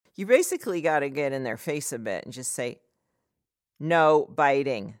You basically got to get in their face a bit and just say, no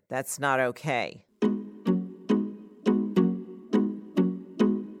biting. That's not okay.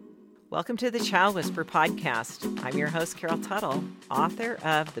 Welcome to the Child Whisperer podcast. I'm your host, Carol Tuttle, author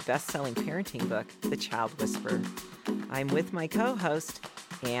of the best-selling parenting book, The Child Whisperer. I'm with my co-host,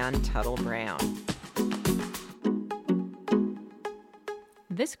 Ann Tuttle Brown.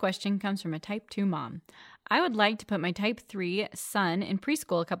 This question comes from a type 2 mom. I would like to put my type 3 son in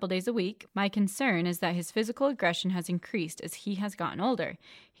preschool a couple days a week. My concern is that his physical aggression has increased as he has gotten older.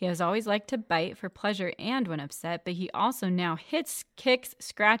 He has always liked to bite for pleasure and when upset, but he also now hits, kicks,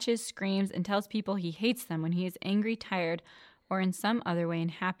 scratches, screams, and tells people he hates them when he is angry, tired, or in some other way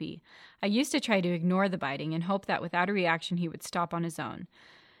unhappy. I used to try to ignore the biting and hope that without a reaction he would stop on his own.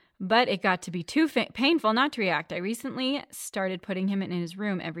 But it got to be too painful not to react. I recently started putting him in his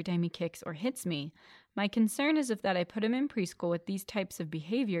room every time he kicks or hits me. My concern is if that I put him in preschool with these types of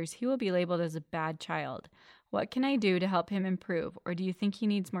behaviors, he will be labeled as a bad child. What can I do to help him improve? Or do you think he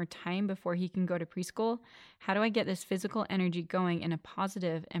needs more time before he can go to preschool? How do I get this physical energy going in a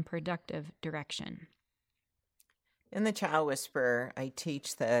positive and productive direction? In the Child Whisperer, I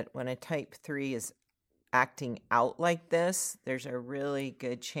teach that when a type 3 is acting out like this, there's a really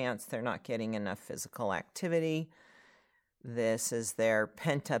good chance they're not getting enough physical activity. This is their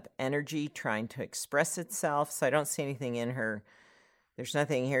pent-up energy trying to express itself. So I don't see anything in her. There's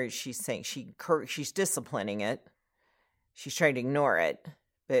nothing here she's saying. She's disciplining it. She's trying to ignore it.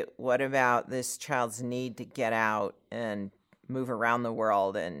 But what about this child's need to get out and move around the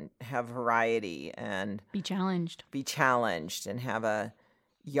world and have variety and be challenged and have a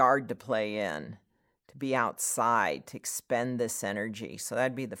yard to play in, to be outside, to expend this energy. So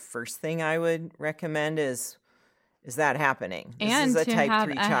that'd be the first thing I would recommend is that happening? And this is a to type have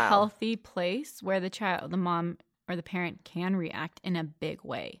 3 a child. healthy place where the mom or the parent can react in a big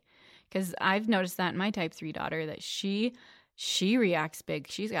way. Because I've noticed that in my type 3 daughter that she reacts big.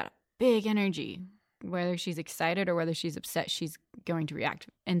 She's got a big energy. Whether she's excited or whether she's upset, she's going to react.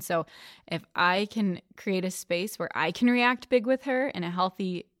 And so if I can create a space where I can react big with her in a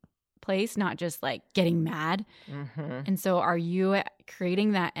healthy place, not just like getting mad. Mm-hmm. And so are you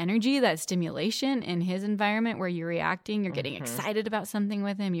creating that energy, that stimulation in his environment where you're reacting, you're getting excited about something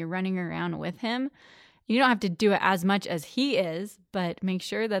with him, you're running around with him? You don't have to do it as much as he is, but make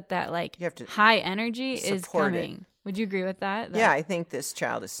sure that like high energy is coming. It. Would you agree with that? Yeah, I think this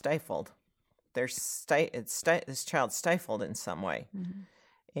child is stifled. This child's stifled in some way. Mm-hmm.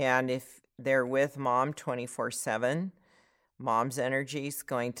 And if they're with mom 24/7, mom's energy is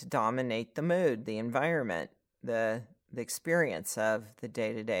going to dominate the mood, the environment, the experience of the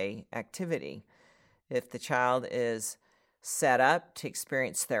day-to-day activity. If the child is set up to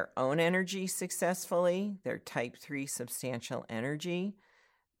experience their own energy successfully, their type 3 substantial energy,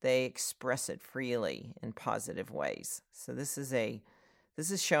 they express it freely in positive ways. So this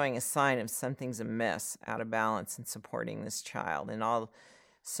is showing a sign of something's amiss, out of balance in supporting this child.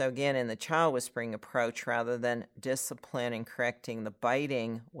 So again, in the child whispering approach, rather than discipline and correcting the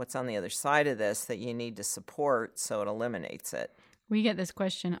biting, what's on the other side of this that you need to support so it eliminates it? We get this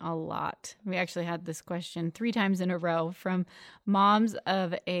question a lot. We actually had this question 3 times in a row from moms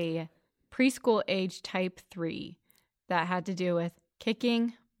of a preschool age type 3 that had to do with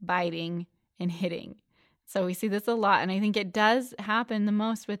kicking, biting, and hitting. So we see this a lot, and I think it does happen the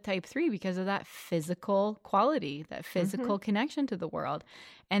most with type 3 because of that physical quality, that physical connection to the world.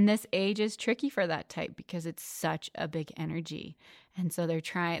 And this age is tricky for that type because it's such a big energy. And so they're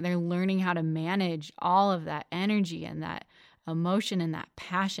learning how to manage all of that energy and that emotion and that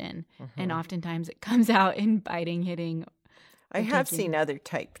passion. And oftentimes it comes out in biting, hitting. I have seen other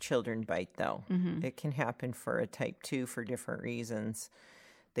type children bite, though. It can happen for a type 2 for different reasons.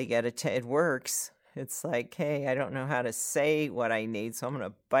 They get it works. It's like, hey, I don't know how to say what I need, so I'm going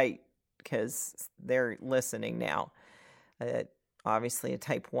to bite because they're listening now. Obviously, a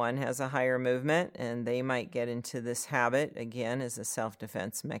type 1 has a higher movement, and they might get into this habit, again, as a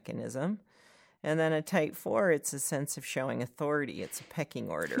self-defense mechanism. And then a type 4, it's a sense of showing authority. It's a pecking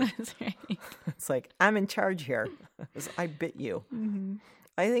order. That's right. It's like, I'm in charge here. I bit you. Mm-hmm.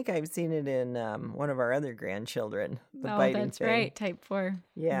 I think I've seen it in one of our other grandchildren, the biting that's thing. Right, type 4.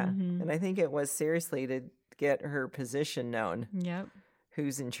 Yeah, and I think it was seriously to get her position known. Yep.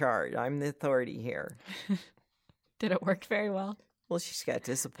 Who's in charge? I'm the authority here. Did it work very well? Well, she's got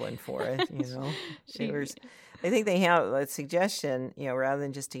discipline for it, I think they have a suggestion, rather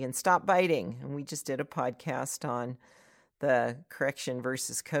than just again, stop biting. And we just did a podcast on the correction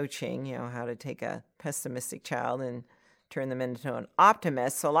versus coaching, how to take a pessimistic child and turn them into an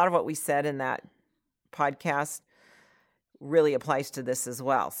optimist. So a lot of what we said in that podcast really applies to this as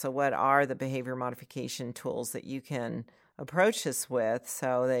well. So what are the behavior modification tools that you can approach this with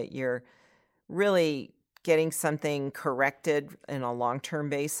so that you're really getting something corrected in a long-term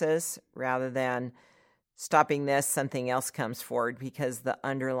basis rather than stopping this, something else comes forward because the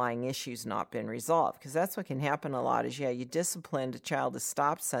underlying issue's not been resolved. Because that's what can happen a lot is, you disciplined a child to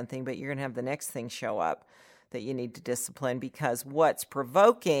stop something, but you're going to have the next thing show up that you need to discipline because what's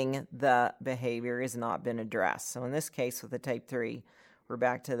provoking the behavior has not been addressed. So in this case with the type 3, we're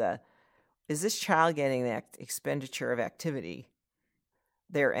back to is this child getting the expenditure of activity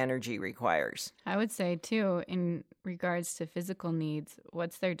their energy requires? I would say, too, in regards to physical needs,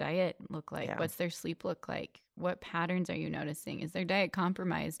 what's their diet look like? Yeah. What's their sleep look like? What patterns are you noticing? Is their diet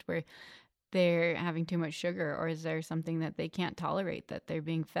compromised where they're having too much sugar, or is there something that they can't tolerate that they're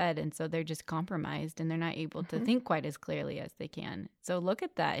being fed, and so they're just compromised and they're not able to think quite as clearly as they can? So look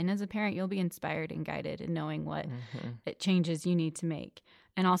at that, and as a parent, you'll be inspired and guided in knowing what changes you need to make.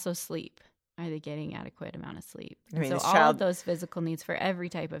 And also sleep. Are they getting adequate amount of sleep? So all of those physical needs for every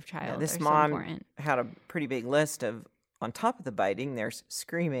type of child are so important. This mom had a pretty big list of, on top of the biting, there's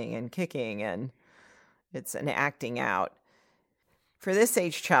screaming and kicking, and it's an acting out. For this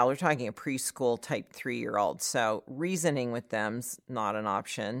age child, we're talking a preschool type 3-year-old, so reasoning with them's not an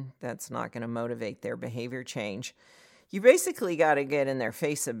option. That's not going to motivate their behavior change. You basically got to get in their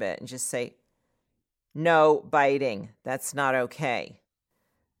face a bit and just say, no biting, that's not okay.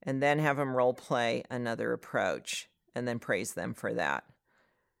 And then have them role play another approach and then praise them for that.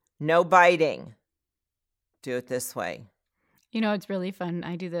 No biting. Do it this way. It's really fun.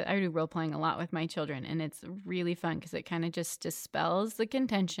 I do role playing a lot with my children, and it's really fun because it kind of just dispels the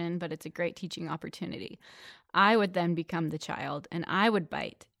contention, but it's a great teaching opportunity. I would then become the child, and I would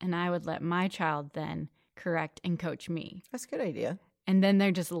bite, and I would let my child then correct and coach me. That's a good idea. And then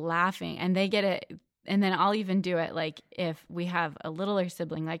they're just laughing, and they get it. And then I'll even do it like if we have a littler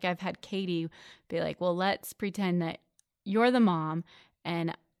sibling, like I've had Katie be like, well, let's pretend that you're the mom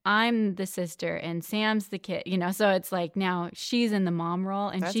and I'm the sister and Sam's the kid, so it's like now she's in the mom role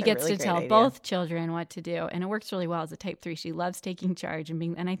and she gets to tell both children what to do. And it works really well as a type 3. She loves taking charge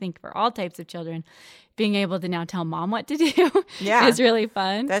and I think for all types of children, being able to now tell mom what to do is really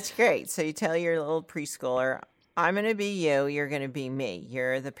fun. That's great. So you tell your little preschooler, I'm going to be you, you're going to be me.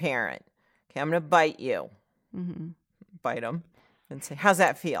 You're the parent. Okay, I'm going to bite you. Bite them and say, how's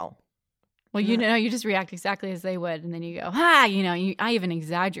that feel? Well, you just react exactly as they would. And then you go, I even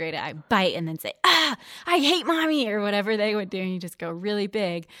exaggerate it. I bite and then say, I hate mommy or whatever they would do. And you just go really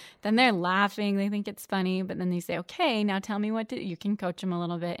big. Then they're laughing. They think it's funny. But then they say, okay, now tell me what to do. You can coach them a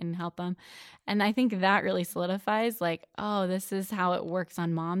little bit and help them. And I think that really solidifies like, oh, this is how it works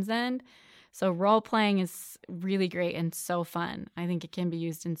on mom's end. So role playing is really great and so fun. I think it can be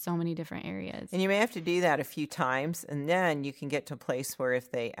used in so many different areas. And you may have to do that a few times, and then you can get to a place where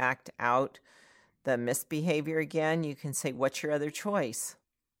if they act out the misbehavior again, you can say, what's your other choice?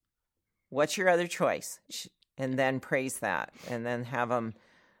 What's your other choice? And then praise that. And then have them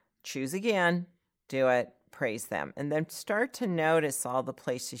choose again, do it, praise them. And then start to notice all the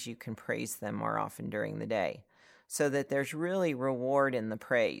places you can praise them more often during the day so that there's really reward in the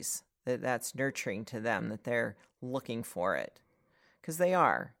praise. That's nurturing to them, that they're looking for it. Because they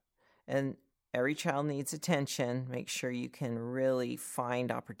are. And every child needs attention. Make sure you can really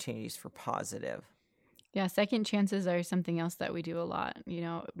find opportunities for positive. Yeah, second chances are something else that we do a lot.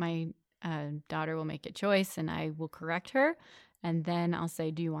 My daughter will make a choice and I will correct her. And then I'll say,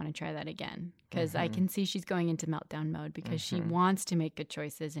 do you want to try that again? Because I can see she's going into meltdown mode because she wants to make good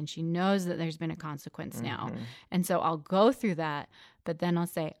choices and she knows that there's been a consequence now. And so I'll go through that, but then I'll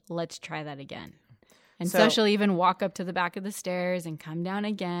say, let's try that again. And so she'll even walk up to the back of the stairs and come down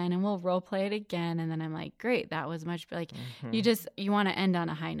again and we'll role play it again. And then I'm like, great, that was much like you want to end on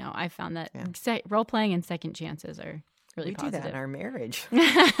a high note. I found that role playing and second chances are really positive. We do that in our marriage.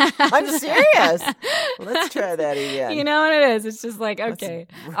 I'm serious. Let's try that again. You know what it is? It's just like, okay.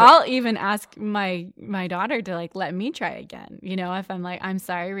 I'll even ask my daughter to like let me try again. If I'm like, I'm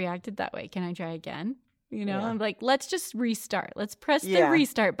sorry, I reacted that way. Can I try again? I'm like, let's just restart. Let's press the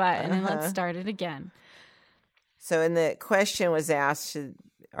restart button and let's start it again. So, and the question was asked,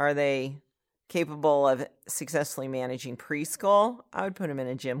 are they capable of successfully managing preschool? I would put them in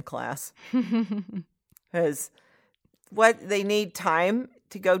a gym class because what they need time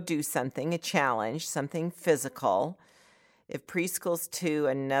to go do something, a challenge, something physical. If preschool's to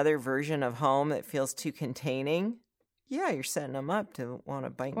another version of home that feels too containing, you're setting them up to want to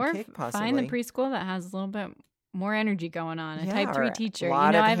bite and kick possibly. Find the preschool that has a little bit more energy going on. A Yeah, type 3 or teacher. A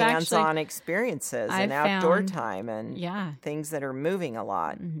lot of I've hands-on experiences and outdoor found time and things that are moving a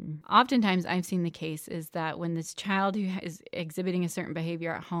lot. Oftentimes, I've seen the case is that when this child who is exhibiting a certain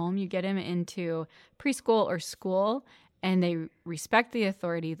behavior at home, you get him into preschool or school, and they respect the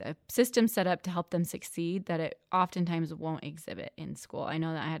authority, the system set up to help them succeed, that it oftentimes won't exhibit in school. I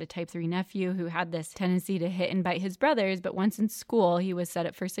know that I had a type 3 nephew who had this tendency to hit and bite his brothers, but once in school, he was set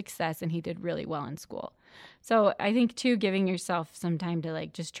up for success and he did really well in school. So I think, too, giving yourself some time to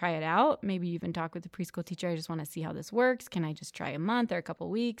just try it out. Maybe you even talk with the preschool teacher. I just want to see how this works. Can I just try a month or a couple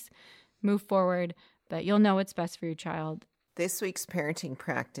weeks? Move forward, but you'll know what's best for your child. This week's parenting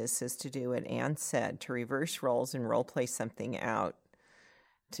practice is to do what Anne said, to reverse roles and role play something out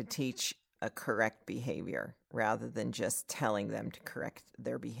to teach a correct behavior rather than just telling them to correct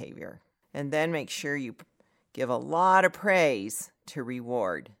their behavior. And then make sure you give a lot of praise to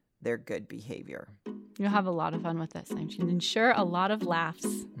reward their good behavior. You'll have a lot of fun with this. I'm sure. Ensure a lot of laughs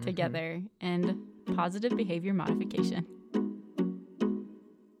together and positive behavior modification.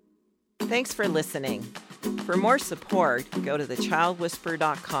 Thanks for listening. For more support, go to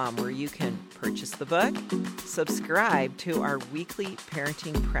thechildwhisperer.com where you can purchase the book, subscribe to our weekly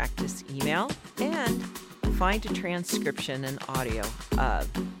parenting practice email, and find a transcription and audio of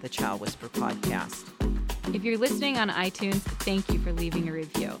the Child Whisperer podcast. If you're listening on iTunes, thank you for leaving a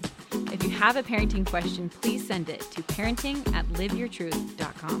review. If you have a parenting question, please send it to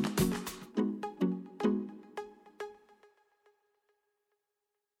parenting@liveyourtruth.com.